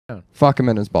Fuck him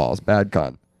in his balls. Bad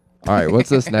cunt. All right, what's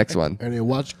this next one? And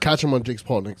then catch him on Jake's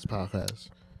Paul next podcast.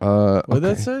 What did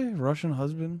that say? Russian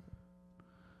husband?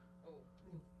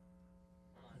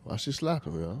 Why she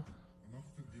slapping me, yo?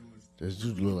 This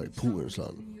dude look like Putin or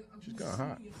something. She's got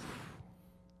hot.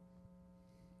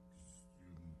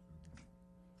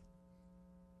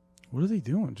 What are they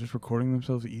doing? Just recording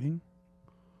themselves eating?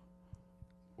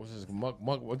 What's this mug?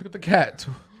 Look at the cat.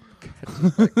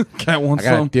 Cat wants I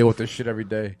gotta some. deal with this shit every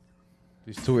day.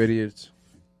 These two idiots.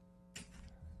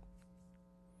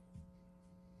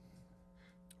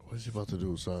 What's he about to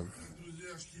do, son?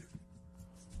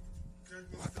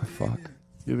 What the fuck?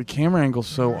 Yeah, the camera angle's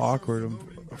so awkward. I'm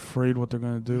afraid what they're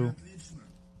gonna do.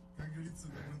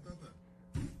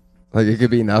 Like, it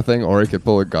could be nothing, or he could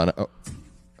pull a gun. Oh.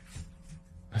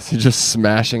 Is he just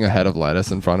smashing a head of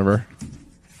lettuce in front of her?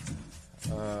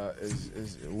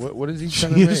 What is he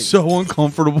trying She to make? is so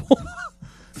uncomfortable.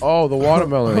 Oh, the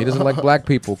watermelon. He doesn't like black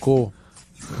people. Cool.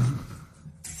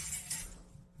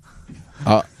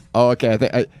 Oh,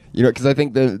 okay. Because I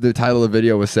think the title of the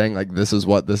video was saying, like, this is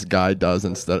what this guy does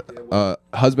instead.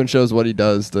 Husband shows what he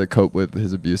does to cope with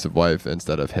his abusive wife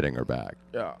instead of hitting her back.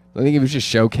 Yeah. I think he was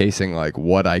just showcasing, like,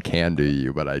 what I can do to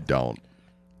you, but I don't.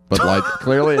 But, like,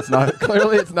 clearly it's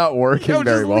not working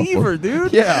very well. Leave her,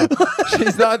 dude. Yeah,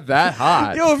 she's not that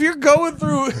hot. Yo, if you're going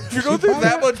through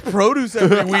that much produce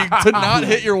every week to not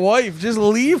hit your wife, just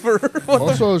leave her.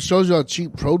 Also, it shows you how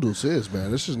cheap produce is,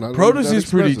 man. This is not Produce that is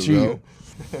pretty expensive, cheap.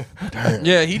 yo. Damn.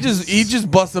 Yeah, he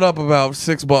just busted up about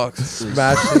 $6.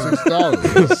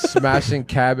 Smashing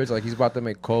cabbage like he's about to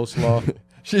make coleslaw.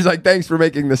 She's like, thanks for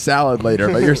making the salad later,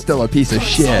 but you're still a piece of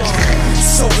shit.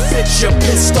 So bitch, you're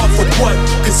pissed off with what?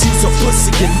 Cause he's a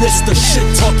pussy and this the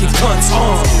shit talking cunts.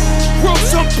 Roll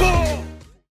some balls.